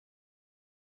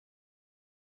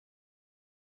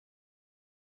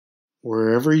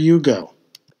wherever you go.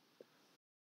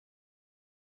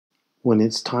 When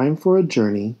it's time for a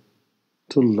journey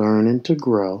to learn and to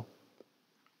grow,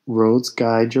 roads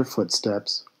guide your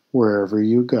footsteps wherever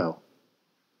you go.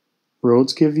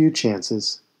 Roads give you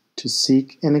chances to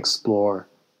seek and explore.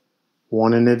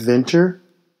 Want an adventure?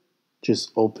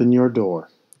 Just open your door.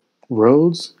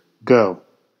 Roads go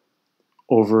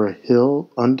over a hill,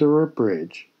 under a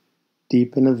bridge,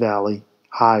 deep in a valley,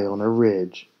 high on a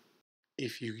ridge.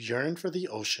 If you yearn for the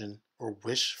ocean or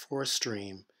wish for a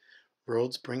stream,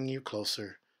 roads bring you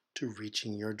closer to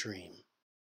reaching your dream.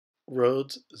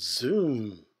 Roads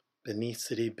zoom beneath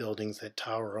city buildings that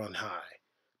tower on high,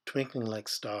 twinkling like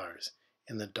stars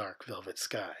in the dark velvet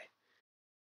sky.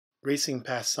 Racing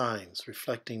past signs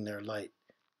reflecting their light,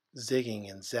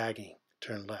 zigging and zagging,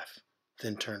 turn left,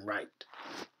 then turn right.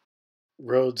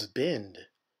 Roads bend,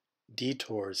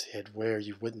 detours head where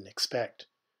you wouldn't expect,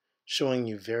 showing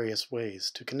you various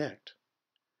ways to connect.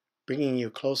 Bringing you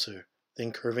closer,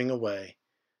 then curving away,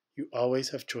 you always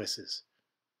have choices,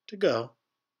 to go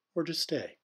or to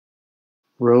stay.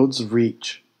 Roads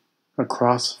reach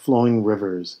across flowing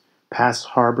rivers, past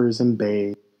harbors and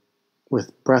bays,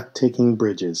 with breathtaking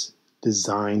bridges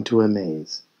designed to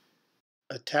amaze.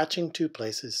 Attaching two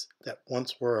places that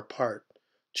once were apart,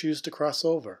 choose to cross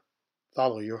over,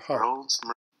 follow your heart.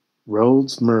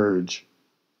 Roads merge.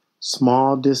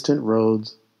 Small distant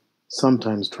roads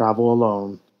sometimes travel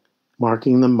alone,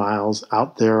 marking the miles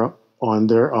out there on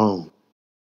their own.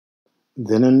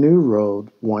 Then a new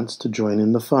road wants to join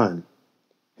in the fun,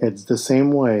 heads the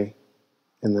same way,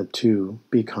 and the two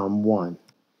become one.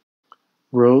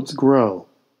 Roads grow.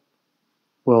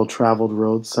 Well-traveled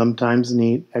roads sometimes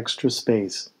need extra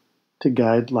space to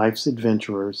guide life's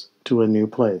adventurers to a new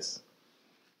place.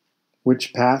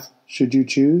 Which path should you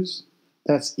choose?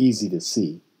 That's easy to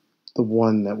see, the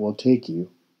one that will take you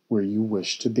where you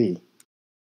wish to be.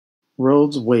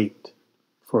 Roads wait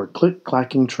for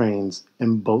click-clacking trains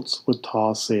and boats with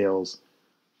tall sails,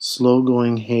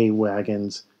 slow-going hay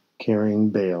wagons carrying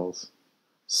bales,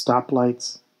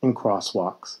 stoplights and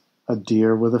crosswalks, a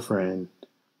deer with a friend.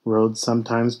 Roads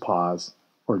sometimes pause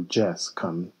or just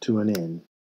come to an end.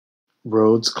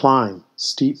 Roads climb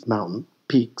steep mountain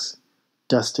peaks,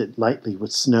 dusted lightly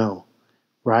with snow,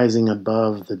 rising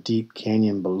above the deep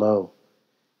canyon below,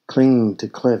 clinging to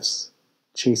cliffs,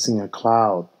 chasing a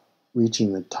cloud,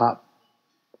 reaching the top,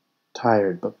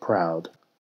 tired but proud.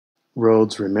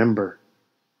 Roads remember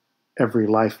every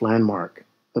life landmark,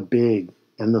 the big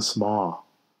and the small,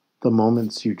 the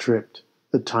moments you tripped,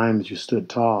 the times you stood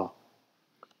tall,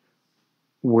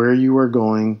 where you were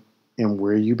going and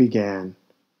where you began,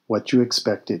 what you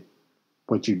expected,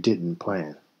 what you didn't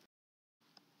plan.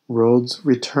 Roads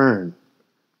return.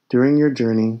 During your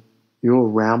journey,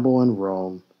 you'll ramble and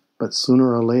roam, but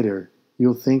sooner or later,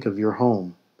 you'll think of your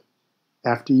home.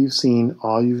 After you've seen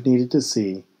all you've needed to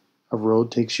see, a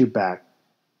road takes you back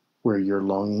where you're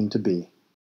longing to be.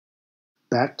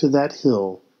 Back to that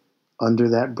hill, under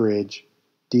that bridge,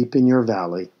 deep in your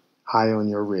valley, high on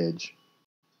your ridge.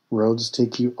 Roads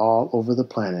take you all over the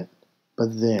planet,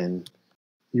 but then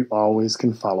you always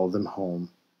can follow them home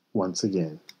once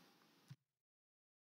again.